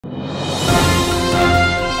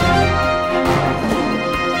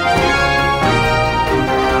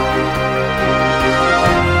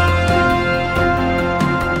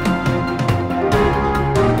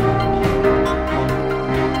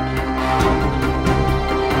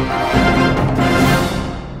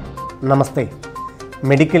നമസ്തേ.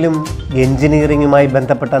 മെഡിക്കലും എഞ്ചിനീയറിംഗുമായി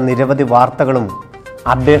ബന്ധപ്പെട്ട നിരവധി വാർത്തകളും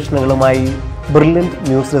അപ്ഡേഷനുകളുമായി ബ്രില്യൻറ്റ്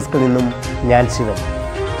ന്യൂസ് ഡെസ്കിൽ നിന്നും ഞാൻ ശിവൻ.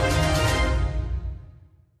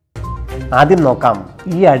 ആദ്യം നോക്കാം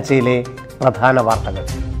ഈ ആഴ്ചയിലെ പ്രധാന വാർത്തകൾ.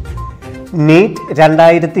 നീറ്റ്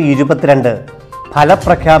 2022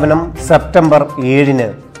 ഫലപ്രഖ്യാപനം September 7-ന്.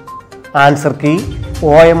 Answer key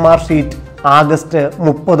OMR sheet August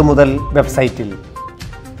 30 മുതൽ വെബ്സൈറ്റിൽ.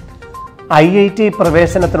 IIT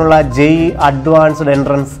പ്രവേശനത്തിനുള്ള JEE advanced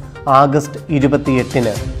entrance August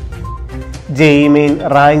 28-ന്. JEE main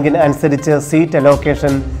റാങ്കിന് അനുസരിച്ച് സീറ്റ്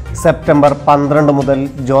അലോക്കേഷൻ സെപ്റ്റംബർ 12 മുതൽ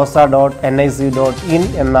josa.nic.in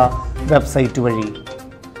എന്ന വെബ്സൈറ്റ് വഴി.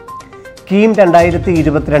 KEAM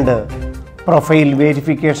 2022 profile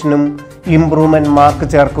വെരിഫിക്കേഷനും improvement mark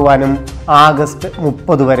ചേർക്കുവാനും August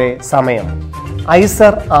 30 വരെ സമയം.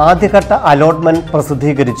 ഐസർ ആദ്യഘട്ട അലോട്ട്മെൻറ്റ്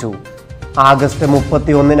പ്രസിദ്ധീകരിച്ചു. ആഗസ്റ്റ്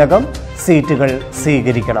 31-നകം സീറ്റുകൾ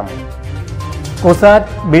സ്വീകരിക്കണം.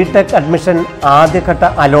 കുസാറ്റ് ബിടെക് അഡ്മിഷൻ ആദ്യഘട്ട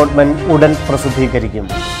അലോട്ട്മെൻറ്റ് ഉടൻ പ്രസിദ്ധീകരിക്കും.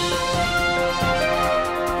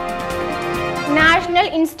 നാഷണൽ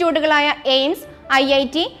ഇൻസ്റ്റിറ്റ്യൂട്ടുകളായ എയിംസ്,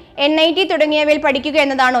 IIT, NIT തുടങ്ങിയവയിൽ പഠിക്കുക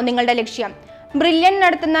എന്നതാണോ നിങ്ങളുടെ ലക്ഷ്യം? ബ്രില്യൻ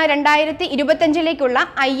നടത്തുന്ന 2025-ലേക്കുള്ള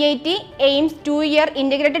IIT എയിംസ് 2-year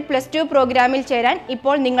ഇൻ്റഗ്രേറ്റഡ് +2 പ്രോഗ്രാമിൽ ചേരാൻ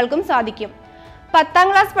ഇപ്പോൾ നിങ്ങൾക്കും സാധിക്കും. 10ാം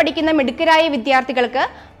ക്ലാസ് പഠിക്കുന്ന മിടുക്കരായ വിദ്യാർത്ഥികൾക്ക്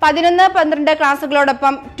 11-12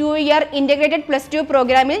 ക്ലാസ്സുകളോടൊപ്പം 2-year ഇൻ്റഗ്രേറ്റഡ് +2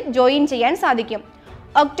 പ്രോഗ്രാമിൽ ജോയിൻ ചെയ്യാൻ സാധിക്കും.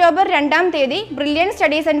 ഒക്ടോബർ 2-ാം തീയതി ബ്രില്യൻ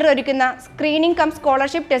സ്റ്റഡി സെൻറ്റർ ഒരുക്കുന്ന സ്ക്രീനിംഗ് കം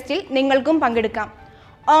സ്കോളർഷിപ്പ് ടെസ്റ്റിൽ നിങ്ങൾക്കും പങ്കെടുക്കാം.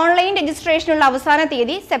 ഓൺലൈൻ രജിസ്ട്രേഷനുള്ള അവസാന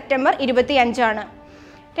തീയതി സെപ്റ്റംബർ 25-ആണ്.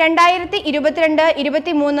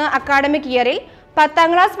 2022-23 അക്കാഡമിക് ഇയറിൽ 10ാം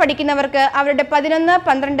ക്ലാസ് പഠിക്കുന്നവർക്ക് അവരുടെ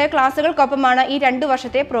 11-12 ക്ലാസ്സുകൾക്കൊപ്പമാണ് ഈ 2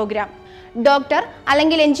 വർഷത്തെ പ്രോഗ്രാം. ഡോക്ടർ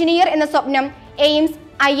അല്ലെങ്കിൽ എഞ്ചിനീയർ എന്ന സ്വപ്നം എയിംസ്,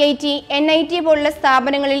 IIT, NIT പോലുള്ള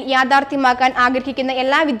സ്ഥാപനങ്ങളിൽ യാഥാർത്ഥ്യമാക്കാൻ ആഗ്രഹിക്കുന്ന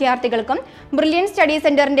എല്ലാ വിദ്യാർത്ഥികൾക്കും ബ്രില്യൻ സ്റ്റഡി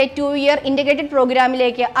സെന്ററിന്റെ 2-year ഇൻ്റഗ്രേറ്റഡ്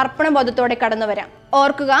പ്രോഗ്രാമിലേക്ക് അർപ്പണബോധത്തോടെ കടന്നുവരാം.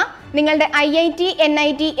 ഓർക്കുക, നിങ്ങളുടെ IIT,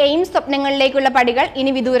 NIT, എയിംസ് സ്വപ്നങ്ങളിലേക്കുള്ള പടികൾ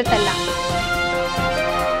ഇനി വിദൂരത്തല്ല.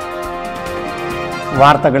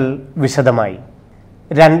 വാർത്തകൾ വിശദമായി.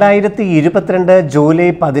 2022 ജൂലൈ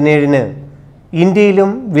 17-ന്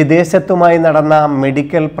ഇന്ത്യയിലും വിദേശത്തുമായി നടന്ന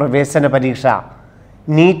മെഡിക്കൽ പ്രവേശന പരീക്ഷ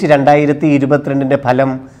നീറ്റ് 2022-ന്റെ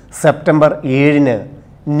ഫലം സെപ്റ്റംബർ 7-ന്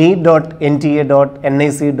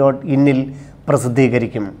NEET.NTA.nic.in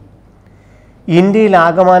പ്രസിദ്ധീകരിക്കും.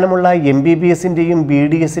 ഇന്ത്യയിലാകമാനമുള്ള MBBS-ൻ്റെയും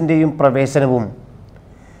BDS-ൻ്റെയും പ്രവേശനവും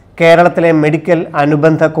കേരളത്തിലെ മെഡിക്കൽ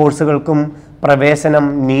അനുബന്ധ കോഴ്സുകൾക്കും പ്രവേശനം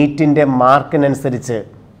നീറ്റിൻ്റെ മാർക്കിനനുസരിച്ച്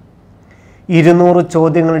 200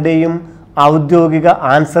 ചോദ്യങ്ങളുടെയും ഔദ്യോഗിക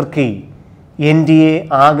ആൻസർ കീ NTA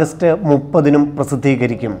ആഗസ്റ്റ് 30-നും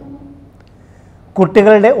പ്രസിദ്ധീകരിക്കും.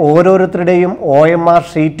 കുട്ടികളുടെ ഓരോരുത്തരുടെയും OMR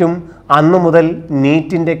ഷീറ്റും അന്നു മുതൽ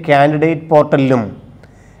നീറ്റിൻ്റെ കാൻഡിഡേറ്റ് പോർട്ടലിലും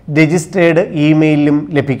രജിസ്റ്റേർഡ് ഇമെയിലിലും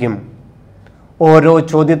ലഭിക്കും. ഓരോ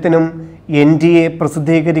ചോദ്യത്തിനും NTA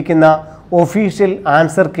പ്രസിദ്ധീകരിക്കുന്ന ഒഫീഷ്യൽ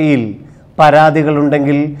ആൻസർ കീയിൽ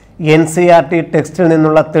പരാതികളുണ്ടെങ്കിൽ NCERT ടെക്സ്റ്റിൽ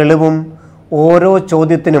നിന്നുള്ള തെളിവും ഓരോ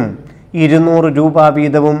ചോദ്യത്തിനും 200 രൂപ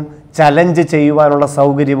വീതവും ചലഞ്ച് ചെയ്യുവാനുള്ള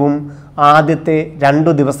സൗകര്യവും ആദ്യത്തെ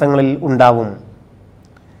 2 ദിവസങ്ങളിൽ ഉണ്ടാവും.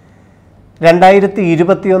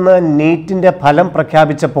 2021 നീറ്റിൻ്റെ ഫലം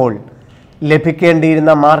പ്രഖ്യാപിച്ചപ്പോൾ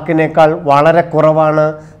ലഭിക്കേണ്ടിയിരുന്ന മാർക്കിനേക്കാൾ വളരെ കുറവാണ്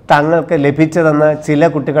തങ്ങൾക്ക് ലഭിച്ചതെന്ന് ചില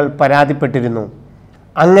കുട്ടികൾ പരാതിപ്പെട്ടിരുന്നു.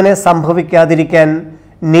 അങ്ങനെ സംഭവിക്കാതിരിക്കാൻ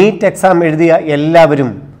നീറ്റ് എക്സാം എഴുതിയ എല്ലാവരും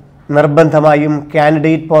നിർബന്ധമായും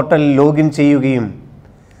കാൻഡിഡേറ്റ് പോർട്ടൽ ലോഗിൻ ചെയ്യുകയും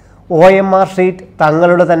OMR ഷീറ്റ്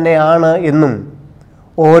തങ്ങളുടെ തന്നെയാണ് എന്നും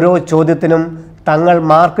ഓരോ ചോദ്യത്തിനും തങ്ങൾ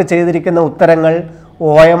മാർക്ക് ചെയ്തിരിക്കുന്ന ഉത്തരങ്ങൾ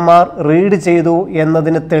OMR റീഡ് ചെയ്തു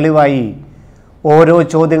എന്നതിന് തെളിവായി ഓരോ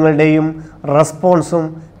ചോദ്യങ്ങളുടെയും റെസ്പോൺസും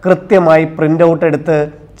കൃത്യമായി പ്രിൻ്റ് ഔട്ട് എടുത്ത്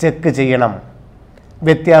ചെക്ക് ചെയ്യണം.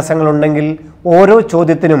 വ്യത്യാസങ്ങളുണ്ടെങ്കിൽ ഓരോ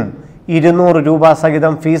ചോദ്യത്തിനും 200 രൂപ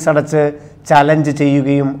സഹിതം ഫീസ് അടച്ച് ചലഞ്ച്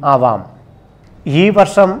ചെയ്യുകയും ആവാം. ഈ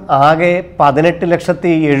വർഷം ആകെ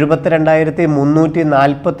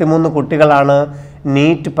 18,72,343 കുട്ടികളാണ്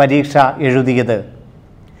നീറ്റ് പരീക്ഷ എഴുതിയത്.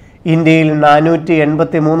 ഇന്ത്യയിൽ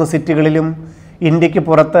 483 സിറ്റികളിലും ഇന്ത്യക്ക്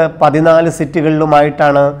പുറത്ത് 14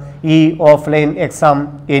 സിറ്റികളിലുമായിട്ടാണ് ഈ ഓഫ്ലൈൻ എക്സാം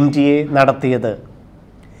NTA നടത്തിയത്.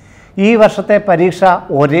 ഈ വർഷത്തെ പരീക്ഷ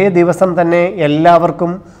ഒരേ ദിവസം തന്നെ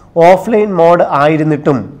എല്ലാവർക്കും ഓഫ്ലൈൻ മോഡ്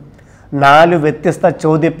ആയിരുന്നിട്ടും 4 വ്യത്യസ്ത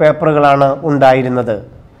ചോദ്യപേപ്പറുകളാണ് ഉണ്ടായിരുന്നത്.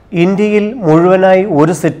 ഇന്ത്യയിൽ മുഴുവനായി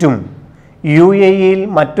ഒരു സെറ്റും UAEയിൽ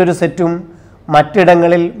മറ്റൊരു സെറ്റും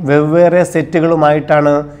മറ്റിടങ്ങളിൽ വെവ്വേറെ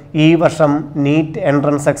സെറ്റുകളുമായിട്ടാണ് ഈ വർഷം നീറ്റ്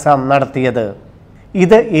എൻട്രൻസ് എക്സാം നടത്തിയത്.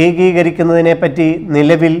 ഇത് ഏകീകരിക്കുന്നതിനെപ്പറ്റി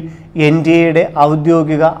നിലവിൽ NTA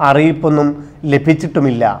ഔദ്യോഗിക അറിയിപ്പൊന്നും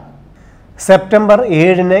ലഭിച്ചിട്ടുമില്ല. സെപ്റ്റംബർ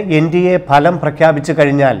 7-ന് NTA ഫലം പ്രഖ്യാപിച്ചു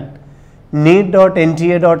കഴിഞ്ഞാൽ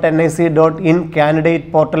NEET.NTA.NIC.in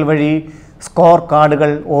കാൻഡിഡേറ്റ് പോർട്ടൽ വഴി സ്കോർ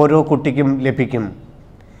കാർഡുകൾ ഓരോ കുട്ടിക്കും ലഭിക്കും.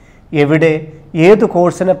 എവിടെ ഏതു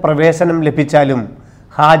കോഴ്സിന് പ്രവേശനം ലഭിച്ചാലും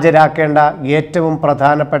ഹാജരാക്കേണ്ട ഏറ്റവും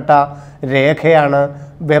പ്രധാനപ്പെട്ട രേഖയാണ്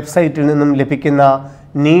വെബ്സൈറ്റിൽ നിന്നും ലഭിക്കുന്ന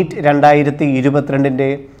നീറ്റ് 2022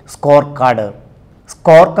 സ്കോർ കാർഡ്.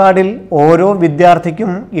 സ്കോർ കാർഡിൽ ഓരോ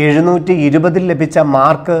വിദ്യാർത്ഥിക്കും 720 ലഭിച്ച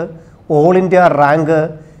mark, all India rank,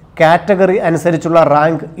 category അനുസരിച്ചുള്ള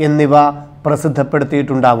റാങ്ക് എന്നിവ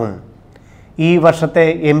പ്രസിദ്ധപ്പെടുത്തിയിട്ടുണ്ടാകും. ഈ വർഷത്തെ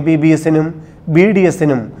MBBSനും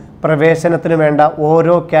BDSനും പ്രവേശനത്തിന് വേണ്ട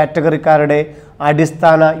ഓരോ കാറ്റഗറിക്കാരുടെ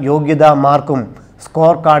അടിസ്ഥാന യോഗ്യതാ മാർക്കും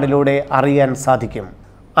സ്കോർ കാർഡിലൂടെ അറിയാൻ സാധിക്കും.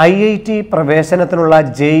 IIT പ്രവേശനത്തിനുള്ള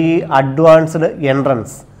JEE advanced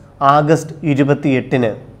entrance August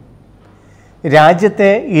 28-ന്.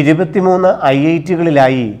 രാജ്യത്തെ 23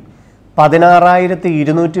 IITകളിലായി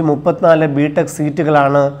 16,234 ബിടെക്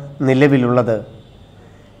സീറ്റുകളാണ് നിലവിലുള്ളത്.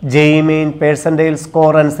 JEE മെയിൻ പെർസെൻറ്റൈൽ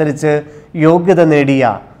സ്കോർ അനുസരിച്ച് യോഗ്യത നേടിയ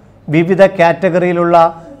വിവിധ കാറ്റഗറിയിലുള്ള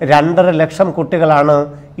 2.5 ലക്ഷം കുട്ടികളാണ്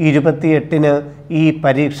 28-ന് ഈ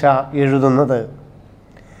പരീക്ഷ എഴുതുന്നത്.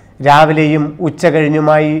 രാവിലെയും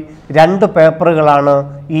ഉച്ചകഴിഞ്ഞുമായി 2 പേപ്പറുകളാണ്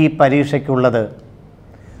ഈ പരീക്ഷയ്ക്കുള്ളത്.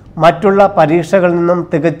 മറ്റുള്ള പരീക്ഷകളിൽ നിന്നും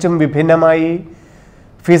തികച്ചും വിഭിന്നമായി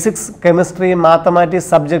ഫിസിക്സ്, കെമിസ്ട്രി,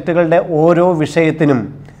 മാത്തമാറ്റിക്സ് സബ്ജക്റ്റുകളുടെ ഓരോ വിഷയത്തിനും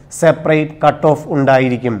സെപ്പറേറ്റ് കട്ട് ഓഫ്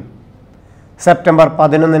ഉണ്ടായിരിക്കും. September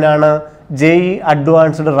 11-നാണ് JEE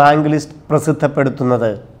advanced rank list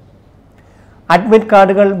പ്രസിദ്ധപ്പെടുത്തുന്നത്. Admit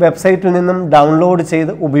കാർഡുകൾ വെബ്സൈറ്റിൽ നിന്നും ഡൗൺലോഡ്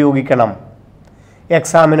ചെയ്ത് ഉപയോഗിക്കണം.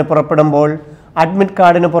 എക്സാമിന് പുറപ്പെടുമ്പോൾ അഡ്മിറ്റ്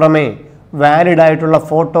കാർഡിന് പുറമെ വാലിഡായിട്ടുള്ള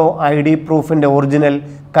photo ID പ്രൂഫിൻ്റെ original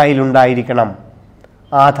കയ്യിലുണ്ടായിരിക്കണം.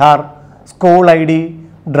 Aadhaar, school ID,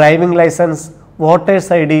 driving licence,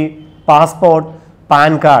 voters ID, passport,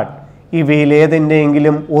 pan card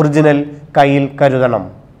ഇവയിലേതിൻ്റെയെങ്കിലും original കയ്യിൽ കരുതണം.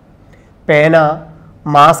 പേന,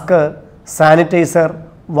 മാസ്ക്, സാനിറ്റൈസർ,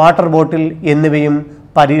 വാട്ടർ ബോട്ടിൽ എന്നിവയും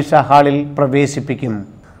പരീക്ഷാ ഹാളിൽ പ്രവേശിപ്പിക്കും.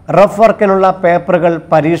 റഫ് വർക്കിനുള്ള പേപ്പറുകൾ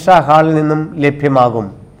പരീക്ഷാ ഹാളിൽ നിന്നും ലഭ്യമാകും.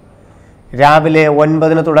 രാവിലെ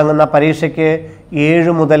 9-ന് തുടങ്ങുന്ന പരീക്ഷയ്ക്ക്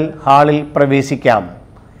 7 മുതൽ ഹാളിൽ പ്രവേശിക്കാം.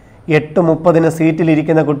 8:30-ന്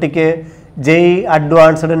സീറ്റിലിരിക്കുന്ന കുട്ടിക്ക് JEE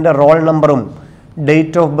അഡ്വാൻസ്ഡിൻ്റെ റോൾ നമ്പറും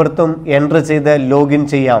ഡേറ്റ് ഓഫ് ബർത്തും എൻട്രി ചെയ്ത് ലോഗിൻ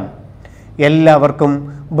ചെയ്യാം. എല്ലാവർക്കും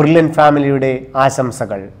ബ്രില്യൻ ഫാമിലിയുടെ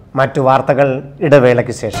ആശംസകൾ. മറ്റു വാർത്തകൾ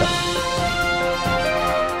ഇടവേളയ്ക്ക് ശേഷം.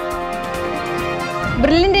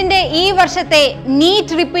 ബ്രില്യന്റിന്റെ ഈ വർഷത്തെ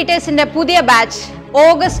നീറ്റ് റിപ്പീറ്റേഴ്സിന്റെ പുതിയ ബാച്ച്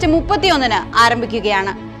ഓഗസ്റ്റ് 31-ന്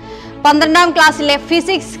ആരംഭിക്കുകയാണ്. 12ാം ക്ലാസ്സിലെ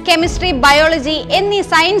ഫിസിക്സ്, കെമിസ്ട്രി, ബയോളജി എന്നീ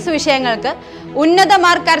സയൻസ് വിഷയങ്ങൾക്ക് ഉന്നത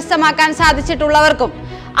മാർക്ക് കരസ്ഥമാക്കാൻ സാധിച്ചിട്ടുള്ളവർക്കും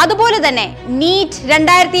അതുപോലെ തന്നെ നീറ്റ്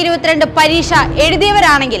 2022 പരീക്ഷ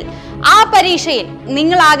എഴുതിയവരാണെങ്കിൽ ആ പരീക്ഷയിൽ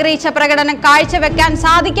നിങ്ങൾ ആഗ്രഹിച്ച പ്രകടനം കാഴ്ചവെക്കാൻ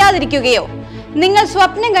സാധിക്കാതിരിക്കുകയോ നിങ്ങൾ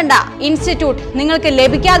സ്വപ്നം കണ്ട ഇൻസ്റ്റിറ്റ്യൂട്ട് നിങ്ങൾക്ക്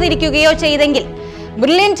ലഭിക്കാതിരിക്കുകയോ ചെയ്തെങ്കിൽ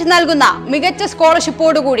ബ്രില്യന്റ് നൽകുന്ന മികച്ച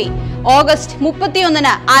സ്കോളർഷിപ്പോടുകൂടി ഓഗസ്റ്റ്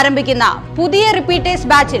 31-ന് ആരംഭിക്കുന്ന പുതിയ റിപ്പീറ്റേഴ്സ്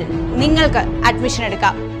ബാച്ചിൽ നിങ്ങൾക്ക് അഡ്മിഷൻ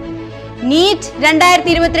എടുക്കാം. നീറ്റ്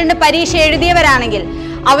 2022 പരീക്ഷ എഴുതിയവരാണെങ്കിൽ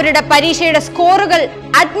അവരുടെ പരീക്ഷയുടെ സ്കോറുകൾ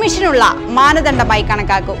അഡ്മിഷനുള്ള മാനദണ്ഡമായി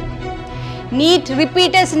കണക്കാക്കും. നീറ്റ്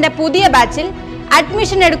റിപ്പീറ്റേഴ്സിന്റെ പുതിയ ബാച്ചിൽ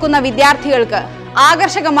അഡ്മിഷൻ എടുക്കുന്ന വിദ്യാർത്ഥികൾക്ക്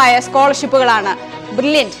ആകർഷകമായ സ്കോളർഷിപ്പുകളാണ്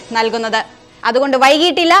ബ്രില്യന്റ് നൽകുന്നത്. അതുകൊണ്ട്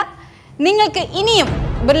വൈകിട്ടില്ല, നിങ്ങൾക്ക് ഇനിയും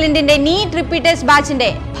ബ്രില്യന്റിന്റെ നീറ്റ് റിപ്പീറ്റേഴ്സ് ബാച്ചിന്റെ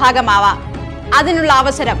ഭാഗമാവാം. അതിനുള്ള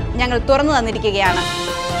അവസരം ഞങ്ങൾ തുറന്നു തന്നിരിക്കുകയാണ്.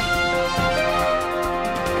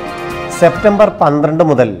 സെപ്റ്റംബർ 12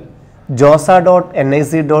 മുതൽ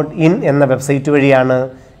josa.nic.in എന്ന വെബ്സൈറ്റ് വഴിയാണ്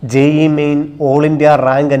JEE main all India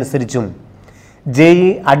rank അനുസരിച്ചും JEE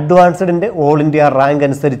അഡ്വാൻസ്ഡിൻ്റെ ഓൾ ഇന്ത്യ റാങ്ക്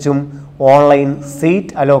അനുസരിച്ചും online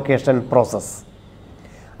seat allocation process.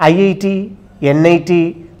 IIT, NIT,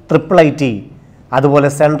 IIIT അതുപോലെ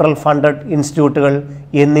സെൻട്രൽ ഫണ്ടഡ് ഇൻസ്റ്റിറ്റ്യൂട്ടുകൾ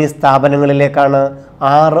എന്നീ സ്ഥാപനങ്ങളിലേക്കാണ്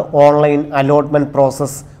 6 ഓൺലൈൻ അലോട്ട്മെൻറ്റ്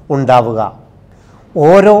പ്രോസസ്സ് ഉണ്ടാവുക.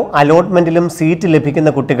 ഓരോ അലോട്ട്മെൻറ്റിലും സീറ്റ് ലഭിക്കുന്ന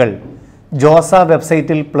കുട്ടികൾ ജോസ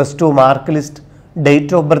വെബ്സൈറ്റിൽ +2 mark list,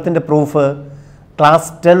 date of ബർത്തിൻ്റെ proof,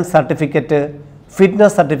 class 10 certificate,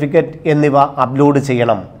 fitness certificate എന്നിവ അപ്ലോഡ്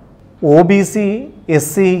ചെയ്യണം. OBC,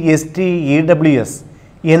 SC, ST, EWS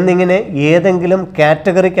എന്നിങ്ങനെ ഏതെങ്കിലും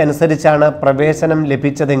കാറ്റഗറിക്ക് അനുസരിച്ചാണ് പ്രവേശനം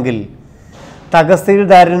ലഭിച്ചതെങ്കിൽ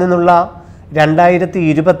തഹസീൽദാരിൽ നിന്നുള്ള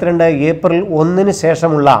 2022 ഏപ്രിൽ 1-ന്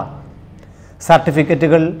ശേഷമുള്ള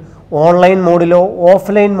സർട്ടിഫിക്കറ്റുകൾ ഓൺലൈൻ മോഡിലോ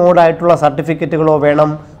ഓഫ്ലൈൻ മോഡായിട്ടുള്ള സർട്ടിഫിക്കറ്റുകളോ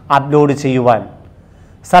വേണം അപ്ലോഡ് ചെയ്യുവാൻ.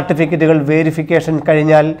 സർട്ടിഫിക്കറ്റുകൾ വെരിഫിക്കേഷൻ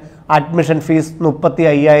കഴിഞ്ഞാൽ അഡ്മിഷൻ ഫീസ്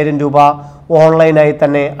 35,000 രൂപ ഓൺലൈനായി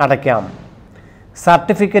തന്നെ അടയ്ക്കാം.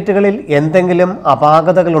 സർട്ടിഫിക്കറ്റുകളിൽ എന്തെങ്കിലും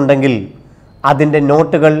അപാകതകളുണ്ടെങ്കിൽ അതിൻ്റെ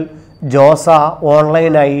നോട്ടുകൾ ജോസ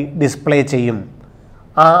ഓൺലൈനായി ഡിസ്പ്ലേ ചെയ്യും.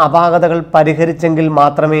 ആ അപാകതകൾ പരിഹരിച്ചെങ്കിൽ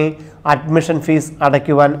മാത്രമേ അഡ്മിഷൻ ഫീസ്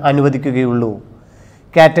അടയ്ക്കുവാൻ അനുവദിക്കുകയുള്ളൂ.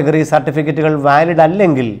 കാറ്റഗറി സർട്ടിഫിക്കറ്റുകൾ വാലിഡ്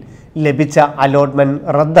അല്ലെങ്കിൽ ലഭിച്ച അലോട്ട്മെൻറ്റ്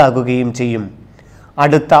റദ്ദാക്കുകയും ചെയ്യും.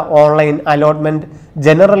 അടുത്ത ഓൺലൈൻ അലോട്ട്മെൻറ്റ്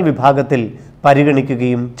ജനറൽ വിഭാഗത്തിൽ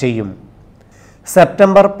പരിഗണിക്കുകയും ചെയ്യും.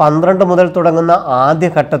 സെപ്റ്റംബർ 12 മുതൽ തുടങ്ങുന്ന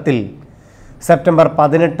ആദ്യഘട്ടത്തിൽ സെപ്റ്റംബർ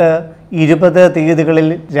 18, 20 തീയതികളിൽ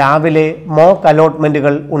രാവിലെ മോക്ക്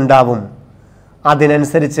അലോട്ട്മെൻറ്റുകൾ ഉണ്ടാവും.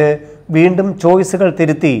 അതിനനുസരിച്ച് വീണ്ടും ചോയ്സുകൾ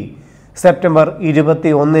തിരുത്തി സെപ്റ്റംബർ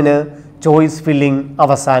 21 ചോയ്സ് ഫില്ലിംഗ്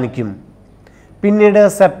അവസാനിക്കും. പിന്നീട്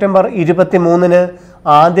സെപ്റ്റംബർ 23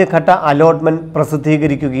 ആദ്യഘട്ട അലോട്ട്മെൻറ്റ്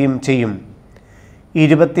പ്രസിദ്ധീകരിക്കുകയും ചെയ്യും.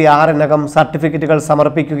 26 സർട്ടിഫിക്കറ്റുകൾ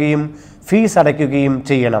സമർപ്പിക്കുകയും ഫീസ് അടയ്ക്കുകയും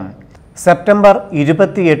ചെയ്യണം. സെപ്റ്റംബർ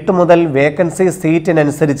 28 മുതൽ വേക്കൻസി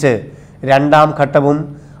സീറ്റിനനുസരിച്ച് രണ്ടാം ഘട്ടവും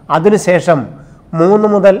അതിനുശേഷം 3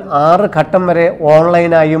 മുതൽ 6 ഘട്ടം വരെ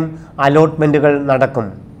ഓൺലൈനായും അലോട്ട്മെൻറ്റുകൾ നടക്കും.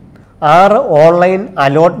 6 ഓൺലൈൻ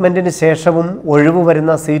അലോട്ട്മെൻറ്റിന് ശേഷവും ഒഴിവ്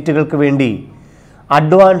വരുന്ന സീറ്റുകൾക്ക് വേണ്ടി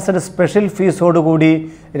അഡ്വാൻസ്ഡ് സ്പെഷ്യൽ ഫീസോടുകൂടി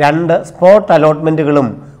 2 സ്പോട്ട് അലോട്ട്മെൻറ്റുകളും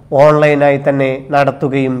ഓൺലൈനായി തന്നെ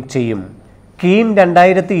നടത്തുകയും ചെയ്യും. കീം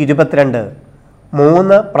 2022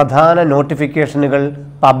 3 പ്രധാന നോട്ടിഫിക്കേഷനുകൾ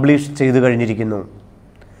പബ്ലിഷ് ചെയ്തു കഴിഞ്ഞിരിക്കുന്നു.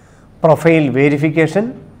 Profile verification,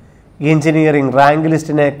 engineering rank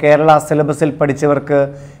ലിസ്റ്റിന് Kerala സിലബസിൽ പഠിച്ചവർക്ക്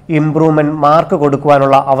ഇംപ്രൂവ്മെൻറ്റ് മാർക്ക്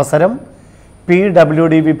കൊടുക്കുവാനുള്ള അവസരം,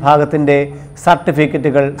 PWD വിഭാഗത്തിൻ്റെ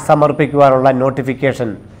സർട്ടിഫിക്കറ്റുകൾ സമർപ്പിക്കുവാനുള്ള നോട്ടിഫിക്കേഷൻ.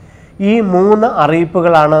 ഈ 3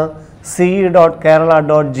 അറിയിപ്പുകളാണ്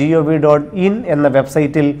ce.kerala.gov.in എന്ന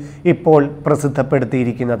വെബ്സൈറ്റിൽ ഇപ്പോൾ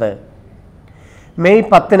പ്രസിദ്ധപ്പെടുത്തിയിരിക്കുന്നത്. മെയ്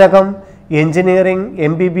 10 എഞ്ചിനീയറിംഗ്,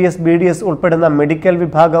 MBBS, BDS ഉൾപ്പെടുന്ന മെഡിക്കൽ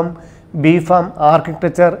വിഭാഗം, ബിഫാം,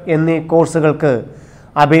 ആർക്കിടെക്ചർ എന്നീ കോഴ്സുകൾക്ക്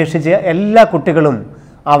അപേക്ഷിച്ച എല്ലാ കുട്ടികളും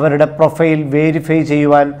അവരുടെ പ്രൊഫൈൽ വെരിഫൈ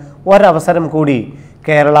ചെയ്യുവാൻ ഒരവസരം കൂടി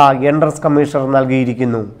കേരള എൻട്രൻസ് കമ്മീഷണർ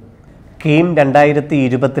നൽകിയിരിക്കുന്നു. കീം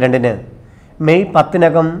 2022 മെയ്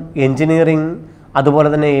 10 എഞ്ചിനീയറിംഗ് അതുപോലെ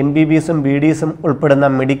തന്നെ MBBSും BDSും ഉൾപ്പെടുന്ന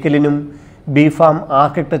മെഡിക്കലിനും ബിഫാം,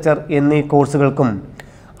 ആർക്കിടെക്ചർ എന്നീ കോഴ്സുകൾക്കും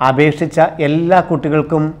അപേക്ഷിച്ച എല്ലാ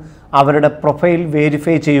കുട്ടികൾക്കും അവരുടെ പ്രൊഫൈൽ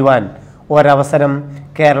വെരിഫൈ ചെയ്യുവാൻ ഒരവസരം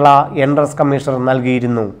കേരള എൻട്രൻസ് കമ്മീഷണർ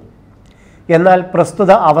നൽകിയിരുന്നു. എന്നാൽ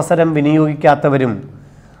പ്രസ്തുത അവസരം വിനിയോഗിക്കാത്തവരും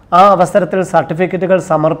ആ അവസരത്തിൽ സർട്ടിഫിക്കറ്റുകൾ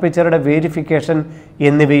സമർപ്പിച്ചവരുടെ വെരിഫിക്കേഷൻ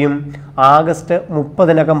എന്നിവയും ആഗസ്റ്റ്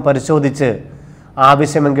 30 പരിശോധിച്ച്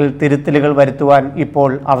ആവശ്യമെങ്കിൽ തിരുത്തലുകൾ വരുത്തുവാൻ ഇപ്പോൾ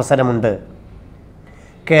അവസരമുണ്ട്.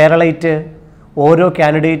 കേരളൈറ്റ് ഓരോ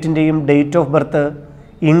കാൻഡിഡേറ്റിൻ്റെയും ഡേറ്റ് ഓഫ് ബർത്ത്,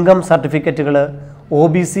 ഇൻകം സർട്ടിഫിക്കറ്റുകൾ,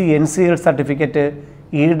 OBC NCL certificate,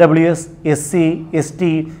 EWS, SC, ST,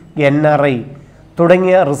 NRI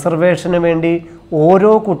തുടങ്ങിയ റിസർവേഷന് വേണ്ടി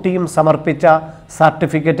ഓരോ കുട്ടിയും സമർപ്പിച്ച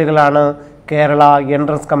സർട്ടിഫിക്കറ്റുകളാണ് കേരള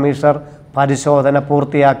എൻട്രൻസ് കമ്മീഷണർ പരിശോധന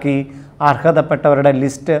പൂർത്തിയാക്കി അർഹതപ്പെട്ടവരുടെ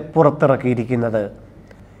ലിസ്റ്റ് പുറത്തിറക്കിയിരിക്കുന്നത്.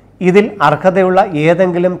 ഇതിൽ അർഹതയുള്ള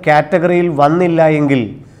ഏതെങ്കിലും കാറ്റഗറിയിൽ വന്നില്ല എങ്കിൽ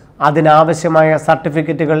അതിനാവശ്യമായ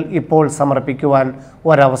സർട്ടിഫിക്കറ്റുകൾ ഇപ്പോൾ സമർപ്പിക്കുവാൻ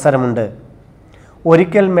ഒരവസരമുണ്ട്.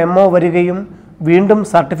 ഒരിക്കൽ മെമ്മോ വരികയും വീണ്ടും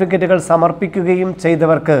സർട്ടിഫിക്കറ്റുകൾ സമർപ്പിക്കുകയും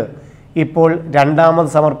ചെയ്തവർക്ക് ഇപ്പോൾ രണ്ടാമത്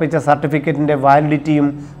സമർപ്പിച്ച സർട്ടിഫിക്കറ്റിൻ്റെ വാലിഡിറ്റിയും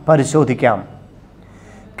പരിശോധിക്കാം.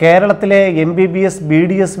 കേരളത്തിലെ MBBS,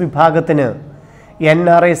 BDS വിഭാഗത്തിന്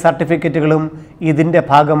NRI സർട്ടിഫിക്കറ്റുകളും ഇതിൻ്റെ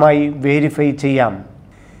ഭാഗമായി വെരിഫൈ ചെയ്യാം.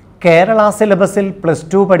 കേരള സിലബസിൽ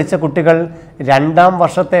 +2 പഠിച്ച കുട്ടികൾ രണ്ടാം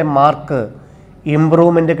വർഷത്തെ മാർക്ക്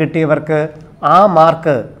ഇംപ്രൂവ്മെൻറ്റ് കിട്ടിയവർക്ക് ആ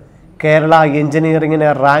മാർക്ക് കേരള എഞ്ചിനീയറിംഗിന്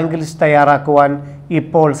റാങ്ക് ലിസ്റ്റ് തയ്യാറാക്കുവാൻ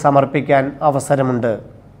ഇപ്പോൾ സമർപ്പിക്കാൻ അവസരമുണ്ട്.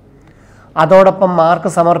 അതോടൊപ്പം മാർക്ക്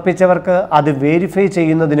സമർപ്പിച്ചവർക്ക് അത് വെരിഫൈ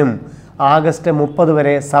ചെയ്യുന്നതിനും ആഗസ്റ്റ് 30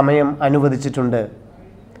 വരെ സമയം അനുവദിച്ചിട്ടുണ്ട്.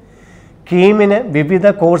 കീമിന് വിവിധ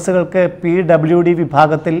കോഴ്സുകൾക്ക് PWD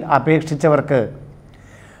വിഭാഗത്തിൽ അപേക്ഷിച്ചവർക്ക്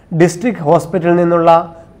ഡിസ്ട്രിക്ട് ഹോസ്പിറ്റലിൽ നിന്നുള്ള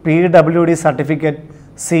PWD സർട്ടിഫിക്കറ്റ്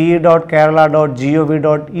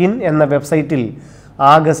ce.kerala.gov.in എന്ന വെബ്സൈറ്റിൽ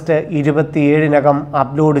ആഗസ്റ്റ് 27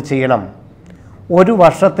 അപ്ലോഡ് ചെയ്യണം. 1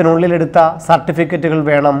 വർഷത്തിനുള്ളിലെടുത്ത സർട്ടിഫിക്കറ്റുകൾ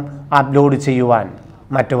വേണം അപ്ലോഡ് ചെയ്യുവാൻ.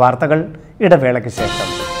 മറ്റു വാർത്തകൾ ഇടവേളയ്ക്ക് ശേഷം.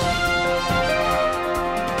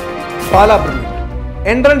 പാലാ ബ്രില്യന്റ്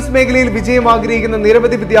എൻട്രൻസ് മേഖലയിൽ വിജയം ആഗ്രഹിക്കുന്ന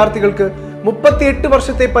നിരവധി വിദ്യാർത്ഥികൾക്ക് 38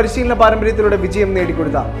 വർഷത്തെ പരിശീലന പാരമ്പര്യത്തിലൂടെ വിജയം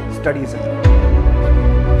നേടിക്കൊടുത്ത സ്റ്റഡി സെന്റർ.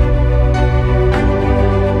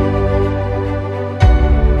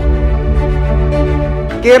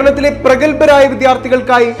 കേരളത്തിലെ പ്രഗത്ഭരായ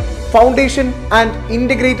വിദ്യാർത്ഥികൾക്കായി ഫൗണ്ടേഷൻ ആൻഡ്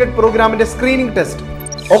ഇന്റഗ്രേറ്റഡ് പ്രോഗ്രാമിന്റെ screening test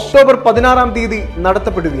October 16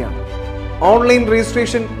 നടത്തപ്പെടുകയാണ്. Online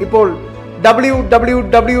registration ഇപ്പോൾ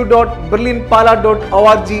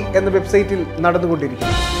www.brilliantpala.org എന്ന വെബ്സൈറ്റിൽ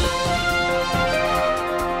നടന്നുകൊണ്ടിരിക്കുന്നു.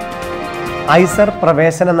 ഐസർ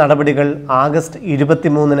പ്രവേശന നടപടികൾ ആഗസ്റ്റ്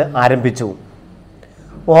 23 ആരംഭിച്ചു.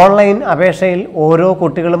 ഓൺലൈൻ അപേക്ഷയിൽ ഓരോ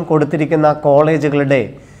കുട്ടികളും കൊടുത്തിരിക്കുന്ന കോളേജുകളുടെ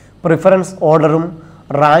പ്രിഫറൻസ് ഓർഡറും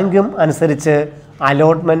റാങ്കും അനുസരിച്ച്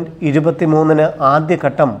അലോട്ട്മെൻറ്റ് 23-ന്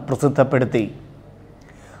ആദ്യഘട്ടം പ്രസിദ്ധപ്പെടുത്തി.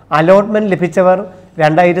 അലോട്ട്മെൻറ്റ് ലഭിച്ചവർ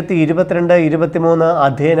 2022-23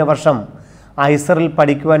 അധ്യയന വർഷം ഐസറിൽ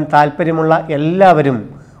പഠിക്കുവാൻ താൽപ്പര്യമുള്ള എല്ലാവരും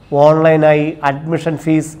ഓൺലൈനായി അഡ്മിഷൻ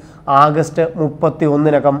ഫീസ് ആഗസ്റ്റ്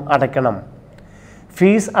 31-നകം അടയ്ക്കണം.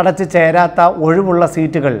 ഫീസ് അടച്ച് ചേരാത്ത ഒഴിവുള്ള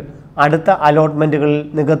സീറ്റുകൾ അടുത്ത അലോട്ട്മെൻറ്റുകളിൽ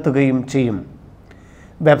നികത്തുകയും ചെയ്യും.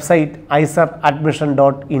 Website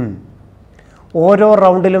isar.admission.in. ഓരോ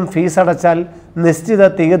റൗണ്ടിലും ഫീസ് അടച്ചാൽ നിശ്ചിത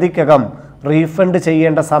തീയതിക്കകം റീഫണ്ട്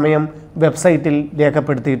ചെയ്യേണ്ട സമയം വെബ്സൈറ്റിൽ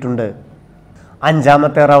രേഖപ്പെടുത്തിയിട്ടുണ്ട്.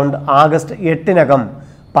 5ാമത്തെ റൗണ്ട് ആഗസ്റ്റ് 8-നകം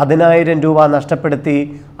 10,000 രൂപ നഷ്ടപ്പെടുത്തി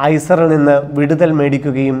ഐസറിൽ നിന്ന് വിടുതൽ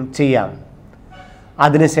മേടിക്കുകയും ചെയ്യാം.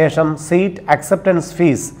 അതിനുശേഷം സീറ്റ് അക്സെപ്റ്റൻസ്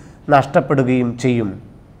ഫീസ് നഷ്ടപ്പെടുകയും ചെയ്യും.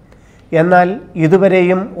 എന്നാൽ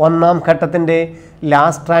ഇതുവരെയും 1-ാം ഘട്ടത്തിൻ്റെ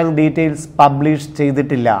ലാസ്റ്റ് റാങ്ക് ഡീറ്റെയിൽസ് പബ്ലിഷ്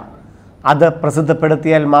ചെയ്തിട്ടില്ല. അത്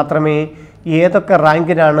പ്രസിദ്ധപ്പെടുത്തിയാൽ മാത്രമേ ഏതൊക്കെ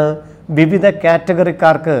റാങ്കിനാണ് വിവിധ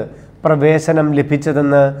കാറ്റഗറിക്കാർക്ക് പ്രവേശനം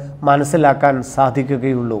ലഭിച്ചതെന്ന് മനസ്സിലാക്കാൻ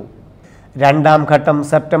സാധിക്കുകയുള്ളൂ. 2-ാം ഘട്ടം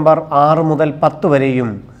സെപ്റ്റംബർ 6 മുതൽ 10 വരെയും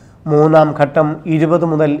 3-ാം ഘട്ടം 20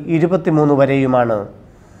 മുതൽ 23 വരെയുമാണ്.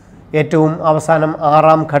 ഏറ്റവും അവസാനം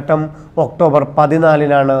 6-ാം ഘട്ടം ഒക്ടോബർ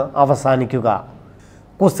 14-നാണ് അവസാനിക്കുക.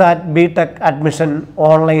 CUSAT BTech admission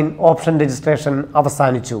online option registration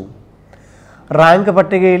അവസാനിച്ചു. റാങ്ക്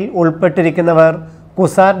പട്ടികയിൽ ഉൾപ്പെട്ടിരിക്കുന്നവർ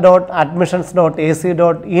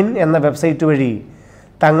kusat.admissions.ac.in എന്ന വെബ്സൈറ്റ് വഴി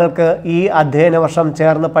തങ്ങൾക്ക് ഈ അധ്യയന വർഷം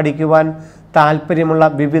ചേർന്ന് പഠിക്കുവാൻ താൽപ്പര്യമുള്ള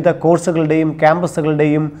വിവിധ കോഴ്സുകളുടെയും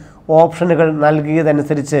ക്യാമ്പസുകളുടെയും ഓപ്ഷനുകൾ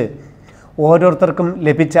നൽകിയതനുസരിച്ച് ഓരോരുത്തർക്കും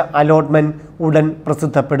ലഭിച്ച അലോട്ട്മെൻറ്റ് ഉടൻ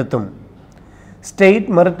പ്രസിദ്ധപ്പെടുത്തും.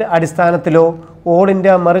 State merit അടിസ്ഥാനത്തിലോ all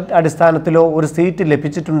India merit അടിസ്ഥാനത്തിലോ ഒരു സീറ്റ്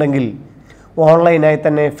ലഭിച്ചിട്ടുണ്ടെങ്കിൽ ഓൺലൈനായി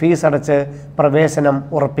തന്നെ ഫീസ് അടച്ച് പ്രവേശനം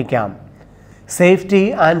ഉറപ്പിക്കാം. Safety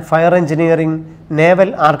and fire engineering, naval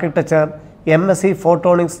architecture, MSc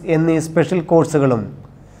photonics എന്നീ സ്പെഷ്യൽ കോഴ്സുകളും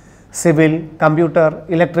civil, computer,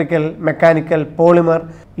 electrical, mechanical, polymer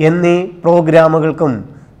എന്നീ പ്രോഗ്രാമുകൾക്കും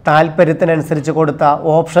താൽപ്പര്യത്തിനനുസരിച്ച് കൊടുത്ത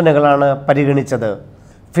ഓപ്ഷനുകളാണ് പരിഗണിച്ചത്.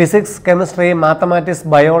 Physics, chemistry, mathematics,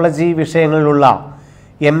 biology വിഷയങ്ങളിലുള്ള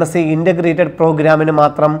MSc integrated പ്രോഗ്രാമിന്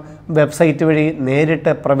മാത്രം വെബ്സൈറ്റ് വഴി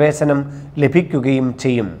നേരിട്ട് പ്രവേശനം ലഭിക്കുകയും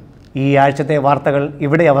ചെയ്യും. ഈ ആഴ്ചത്തെ വാർത്തകൾ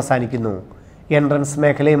ഇവിടെ അവസാനിക്കുന്നു. എൻട്രൻസ്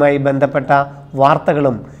മേഖലയുമായി ബന്ധപ്പെട്ട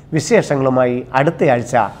വാർത്തകളും വിശേഷങ്ങളുമായി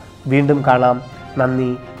അടുത്തയാഴ്ച വീണ്ടും കാണാം.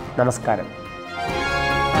 നന്ദി, നമസ്കാരം.